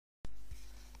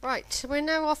Right, we're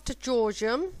now off to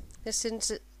Georgeham. This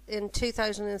is in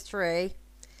 2003.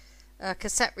 A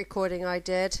cassette recording I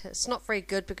did. It's not very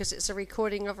good because it's a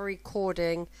recording of a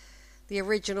recording. The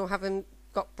original having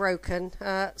got broken,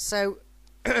 so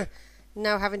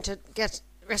now having to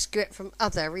rescue it from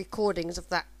other recordings of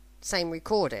that same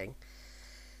recording.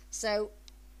 So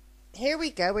here we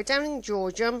go. We're down in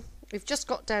Georgeham. We've just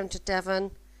got down to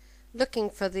Devon, looking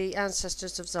for the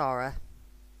ancestors of Zara.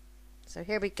 So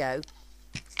here we go.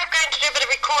 I'm going to do a bit of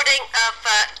recording of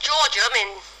Georgeham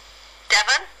in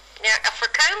Devon, near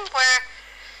Ilfracombe, where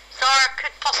Zara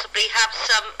could possibly have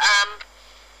some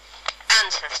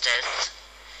ancestors.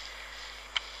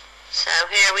 So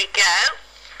here we go.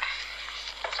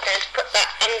 I'm just going to put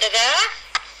that under there.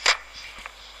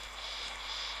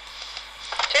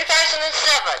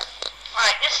 2007.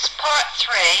 Right, this is part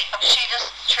 3 of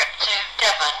Sheila's trip to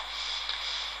Devon,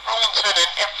 Braunton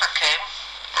and Ilfracombe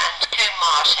and Combe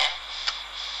Martin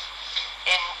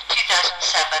in 2007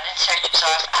 in search of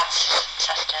Zara's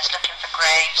ancestors, looking for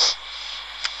graves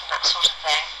and that sort of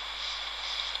thing.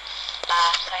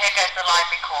 So here goes the live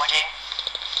recording.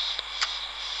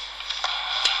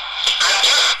 I'm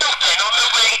just stopping on the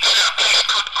way to a place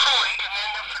called Croyd and then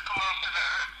Ilfracombe after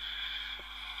that.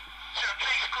 To a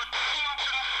place called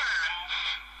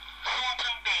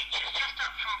Thornton Beach. It's just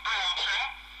up from Braunton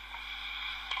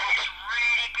and it's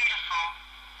really beautiful.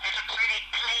 It looks really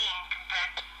clean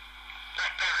compared to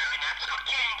like Barrow and that. It's got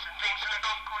dunes and things and a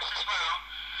golf course as well.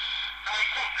 And I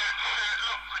think that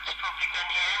Lockwood's probably been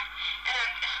here.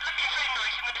 It's looking so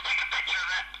nice. I'm going to take a picture of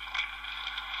it.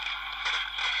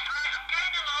 Right, I'm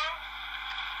going along.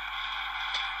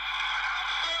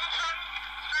 Thornton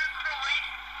through Croyd.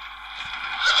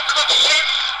 Little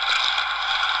cottages.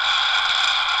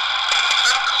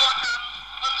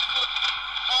 One's called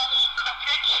Old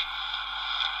Cottage.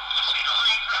 Sweet little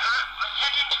name for that. I'm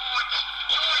heading towards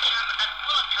Georgeham and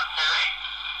Ilfracombe now.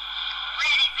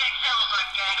 Really big hills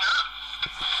I'm going up.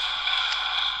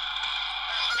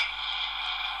 There's like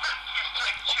Baptist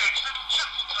type church, little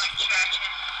chapel type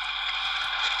churches.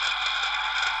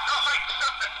 Not like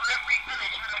Suffolk where every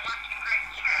village had a wacky great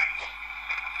church.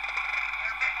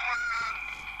 They're a bit more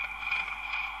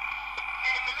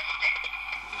minimalistic.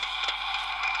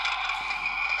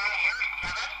 So here in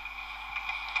Devon.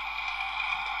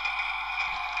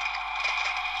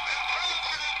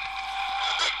 Braunton is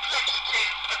a bit close to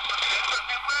Ilfracombe, but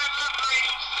there were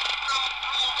libraries from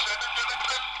Braunton and there were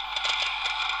some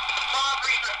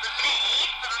Barbearys at the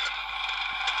lead, but I haven't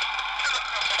come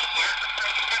across any yet, so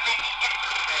there may be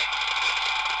Ilfracombe.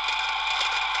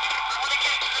 I want to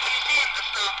go to the museum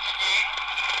this afternoon,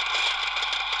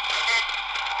 and then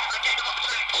I don't know what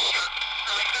time it shuts,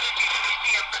 so I'm going to do the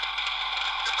museum, but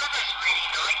the weather's really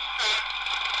nice, so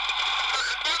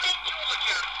I'm now in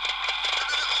Georgia,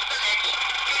 a little village,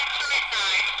 I'm going through it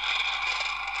now.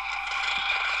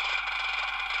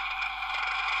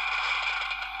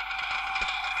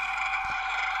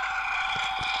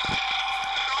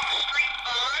 Frog Street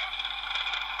Barn,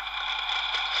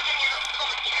 just giving you a little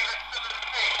commentary about some of the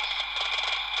things.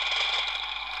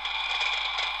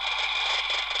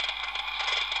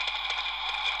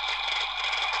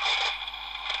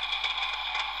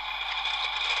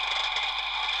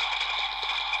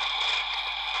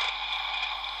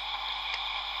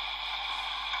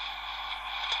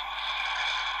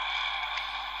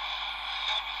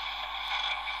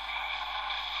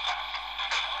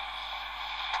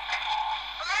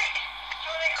 Right,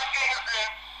 sorry, I'm going up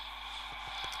there.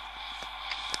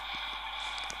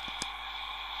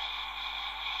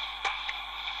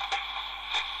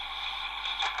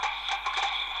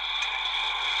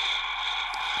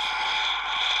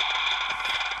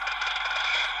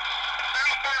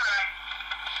 Very narrow.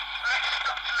 Let's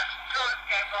stop to let some cars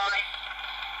go by.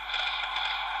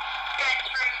 Going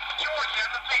through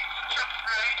Georgeham, a place called Chuck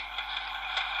Road.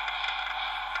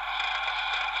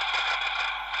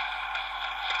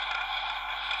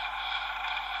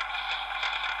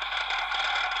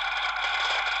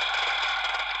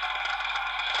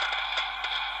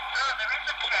 Oh, there is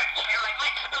a church here. I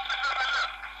might stop and have a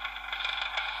look.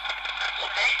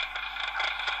 Actually,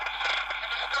 I'm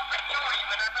going to stop at Georgeham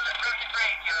and have a look round the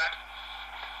graveyard.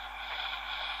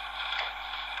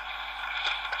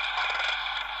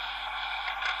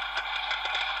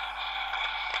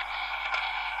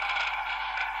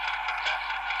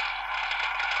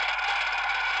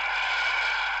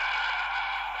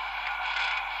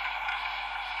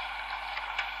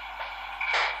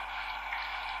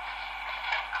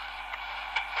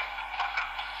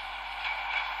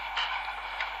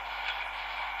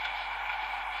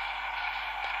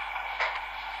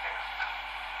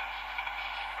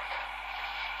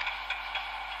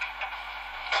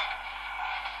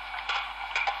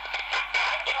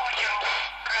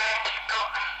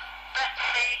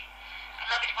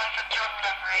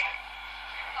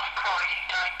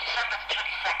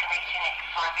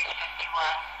 age 51.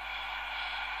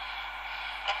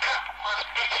 The cut was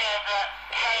bitter, the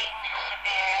pain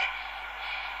severe.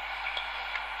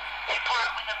 To part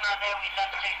with a mother we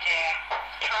loved so dear.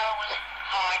 Trial was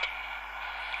hard,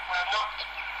 will not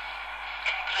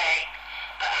complain,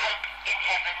 but hope in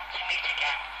heaven to meet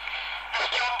again. As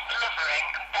John Lovering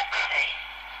and Betsy.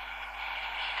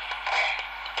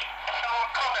 Some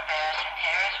more collar bears in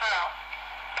here as well.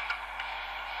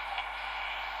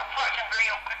 I parked in a very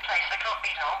awkward place, I can't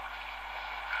be long.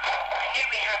 I knew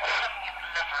we had some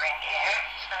Lovering here,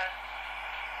 so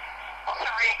lots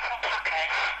of rigs and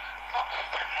tuckers. Lots of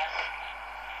tuckers.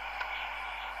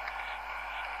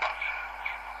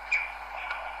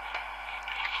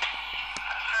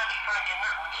 Fancy finding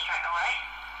that one straight away.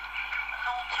 It's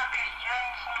all tuckers,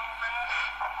 Jones, Normans.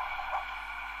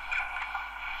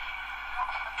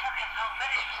 Lots of tuckers, the whole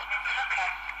village was a big tucker.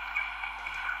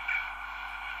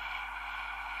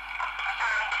 I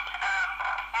found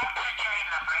Walter J.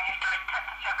 Lovering, who died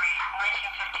February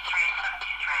 1953 at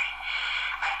 73,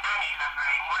 and Annie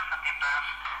Lovering, wife of the above,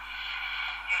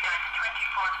 who died the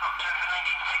 24th of October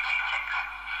 1966,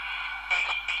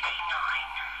 aged 89.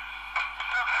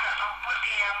 Son of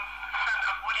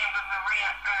William and Maria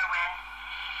Irwin,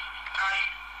 died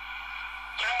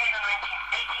January the 19th,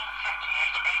 1850,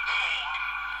 aged 18.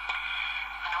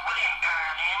 And William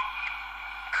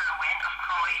Irwin of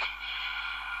Croyd,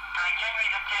 died January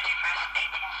the 31st,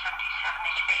 1877,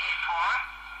 aged 84.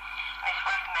 And his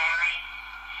wife Mary,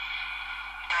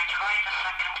 died July the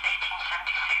 2nd,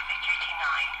 1876, aged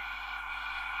 89.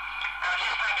 And I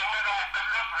just found another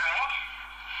Lovering.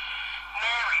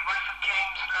 Mary, wife of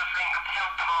James Lovering of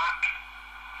Hill Park,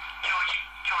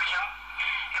 Georgeham,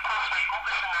 who passed away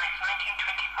August the 9th,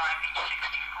 1925, aged 64.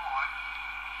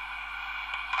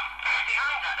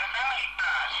 Behind that, there's Emily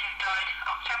Blood, who died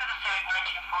October the 3rd,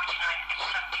 1949, aged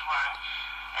 71,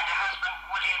 and her husband,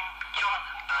 William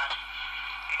Jonathan Blood,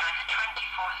 who died the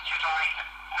 24th of July,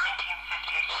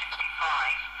 1950, aged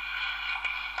 65.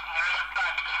 And there is a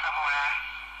Bud somewhere.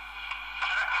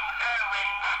 So that's some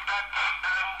Irwins, Buds,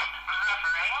 and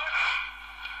Loverings.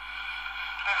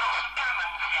 There's lots of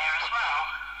Gammons here as well.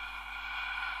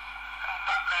 And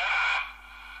Butlers.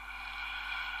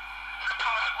 So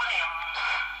Thomas Williams.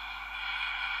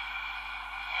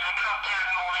 Yeah, I can't do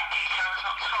them all in detail, there's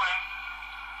not time.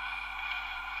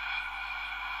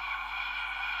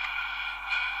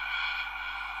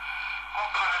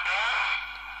 More collar bears.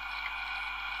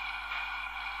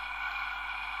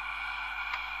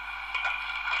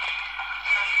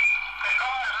 We're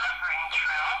on the Lovering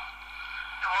Trail.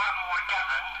 There are more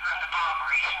Devon and the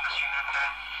Barbearys, you must remember.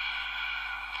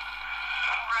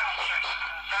 Roman churches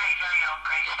and very, very old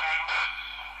gravestones.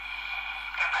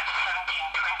 Going back to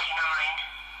 1729.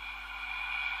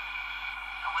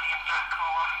 William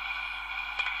Blackmore.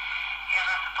 Here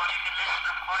left the body of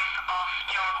Elizabeth, wife of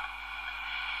John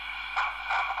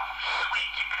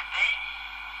Sweet, it could be.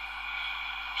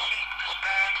 She was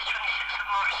buried 26th of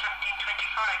March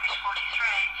 1725, aged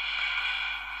 43.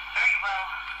 Very well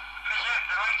preserved,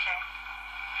 the writing.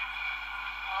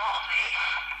 A lot of these.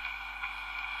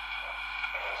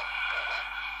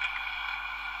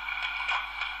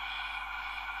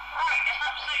 Right, it's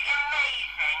absolutely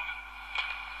amazing.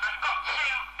 I've got to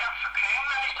Ilfracombe,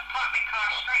 managed to park my car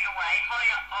straight away, high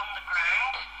up on the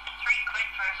ground, £3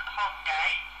 for a hot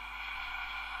day.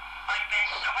 I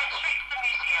went straight to the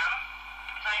museum,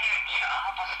 because I knew it shut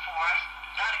at 4:30.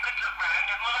 I had a good look round,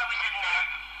 and while I was in there,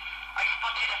 I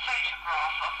spotted a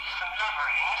photograph of some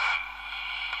Loverings,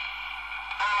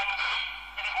 and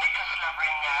there was Nicholas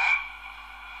Lovering there,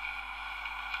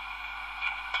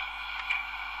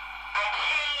 and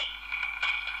he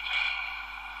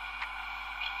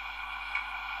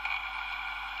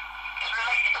is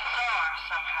related to Zara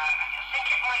somehow. I think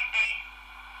it might be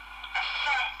a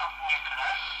son of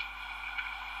Nicholas.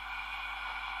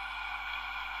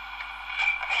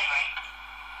 Anyway,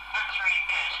 that's really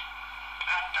good.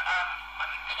 And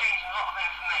I've exchanged a lot of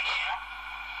information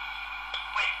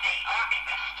with the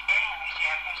archivist in the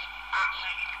museum, who's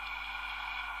absolutely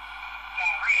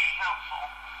been really helpful.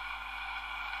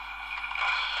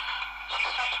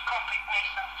 She's photocopied me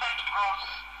some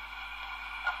photographs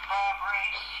of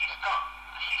Barbearys. She's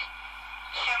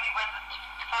shown me where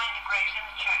to find the graves in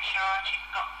the churchyard. She's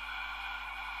got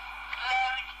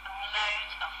loads and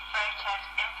loads of photos,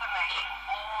 information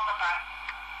all about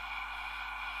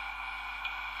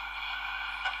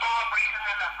the Barbearys and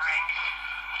the Loverings.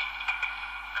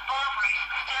 The Barbearys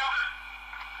still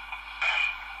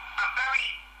are very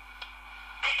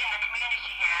big in the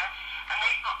community here, and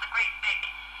they've got the great big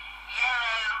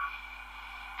yellow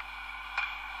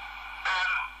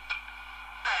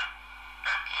boat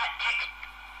that takes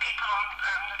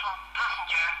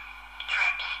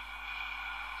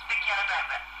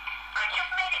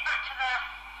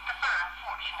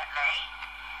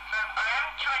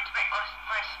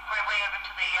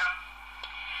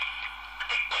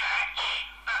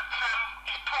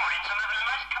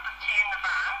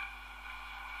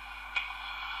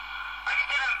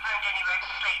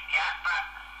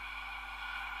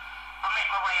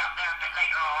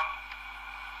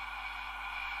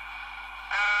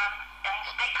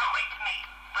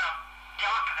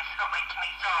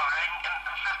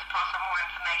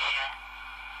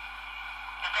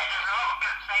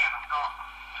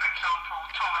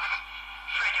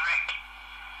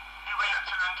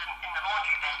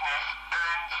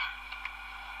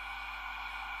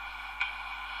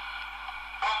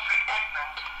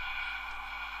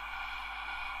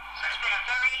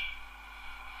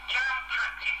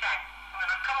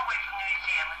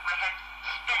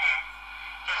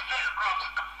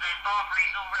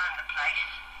Barbearys all around the place.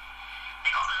 They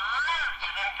got loads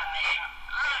of information,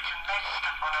 loads and loads of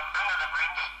stuff on them, and other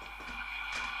rings.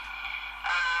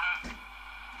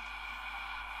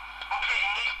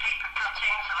 Including newspaper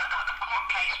cuttings of a court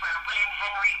case where William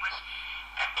Henry was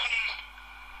accused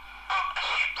of a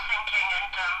ship sinking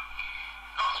and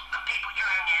lots of people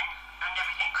drowning and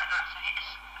everything like that. So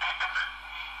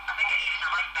I think he was a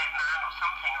lifeboat man or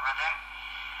something or other.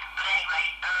 But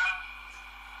anyway,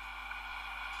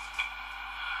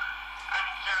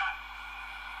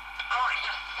 it's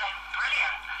just so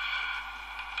brilliant.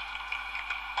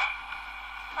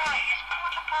 Right, it's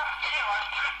 2:15. I've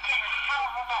packed in a hell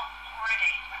of a lot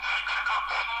already. It's 6 o'clock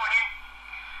this morning.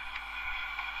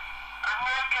 I'm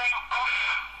now going off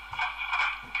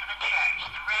to the church.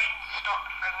 The rain stopped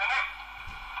for a minute.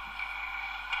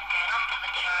 I'm going off to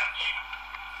the church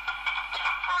to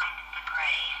find the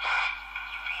graves.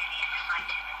 It's really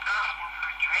exciting and gasping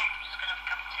for a drink. I'm just going to have a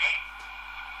cup of tea.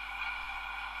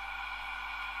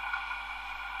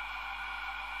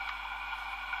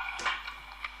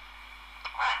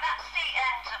 Right, that's the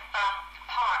end of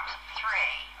part 3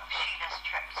 of Sheila's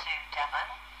trip to Devon,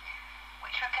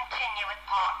 which will continue with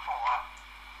part 4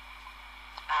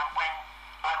 when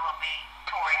I will be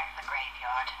touring the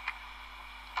graveyard.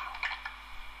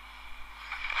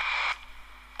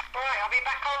 Right, I'll be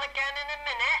back on again in a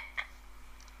minute.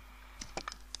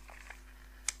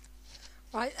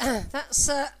 Right, that's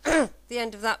the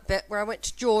end of that bit where I went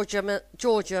to Georgeham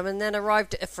and then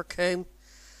arrived at Ilfracombe.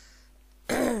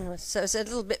 So it's a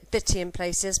little bit bitty in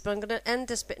places, but I'm going to end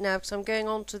this bit now because I'm going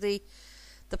on to the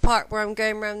part where I'm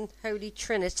going around Holy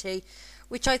Trinity,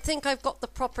 which I think I've got the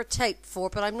proper tape for,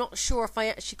 but I'm not sure if I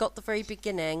actually got the very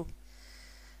beginning.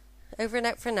 Over and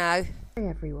out for now. Hey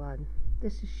everyone,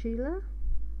 this is Sheila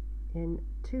in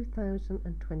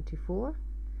 2024.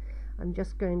 I'm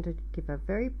just going to give a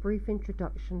very brief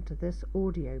introduction to this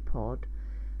audio pod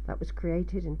that was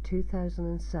created in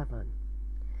 2007.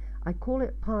 I call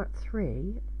it part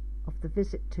 3 of the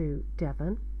visit to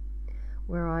Devon,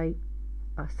 where I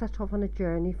set off on a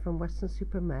journey from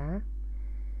Weston-super-Mare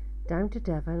down to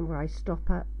Devon, where I stop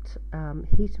at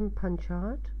Heaton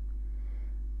Punchard,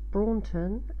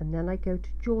 Braunton, and then I go to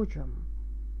Georgeham.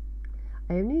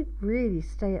 I only really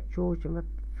stay at Georgeham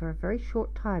for a very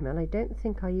short time, and I don't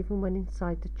think I even went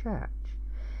inside the church.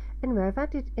 Anyway, I've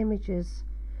added images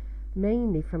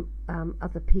mainly from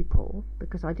other people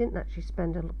because I didn't actually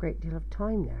spend a great deal of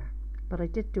time there, but I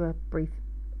did do a brief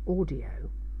audio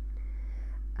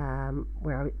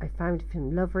where I found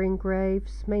some Lovering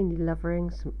graves, mainly Lovering,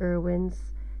 some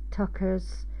Irwins,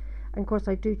 Tuckers, and of course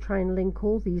I do try and link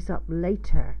all these up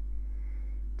later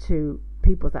to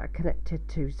people that are connected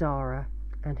to Zara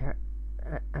and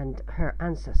her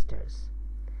ancestors.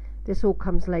 This all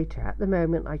comes later. At the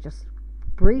moment I just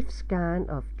brief scan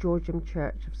of Georgeham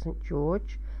Church of St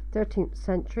George, 13th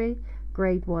century,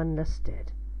 grade 1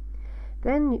 listed.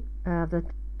 Then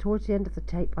towards the end of the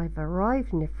tape I've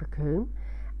arrived in Ilfracombe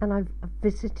and I've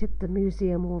visited the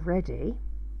museum already,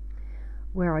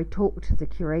 where I talked to the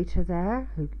curator there,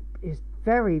 who is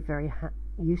very, very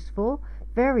useful,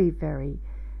 very, very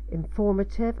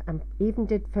informative, and even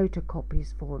did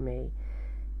photocopies for me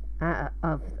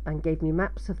and gave me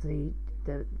maps of the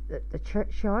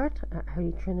churchyard at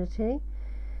Holy Trinity,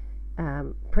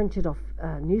 printed off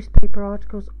newspaper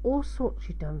articles, all sorts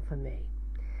she'd done for me.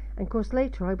 And of course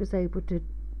later I was able to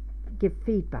give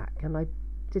feedback, and I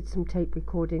did some tape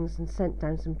recordings and sent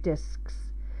down some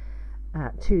discs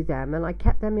to them, and I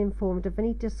kept them informed of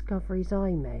any discoveries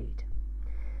I made.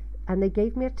 And they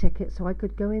gave me a ticket so I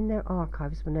could go in their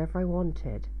archives whenever I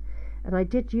wanted, and I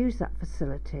did use that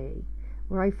facility,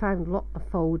 where I found a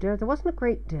folder. There wasn't a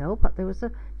great deal, but there was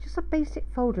just a basic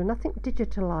folder, nothing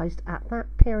digitalized at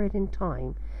that period in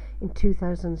time in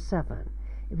 2007.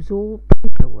 It was all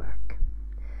paperwork.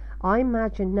 I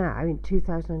imagine now in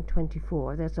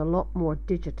 2024 there's a lot more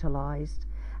digitalized,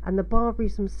 and the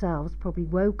Barbearys themselves probably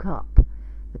woke up.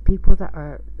 The people that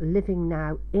are living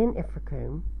now in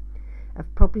Ilfracombe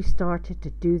have probably started to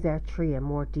do their tree in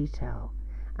more detail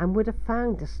and would have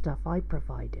found the stuff I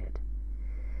provided.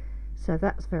 So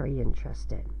that's very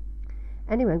interesting.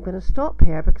 Anyway, I'm going to stop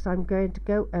here because I'm going to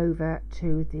go over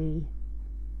to the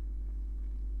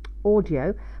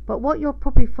audio. But what you'll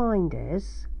probably find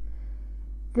is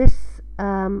this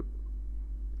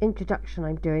introduction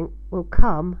I'm doing will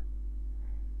come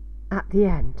at the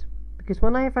end, because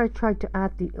whenever I try to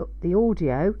add the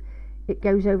audio, it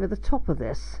goes over the top of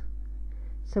this.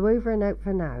 So over and out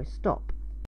for now. Stop.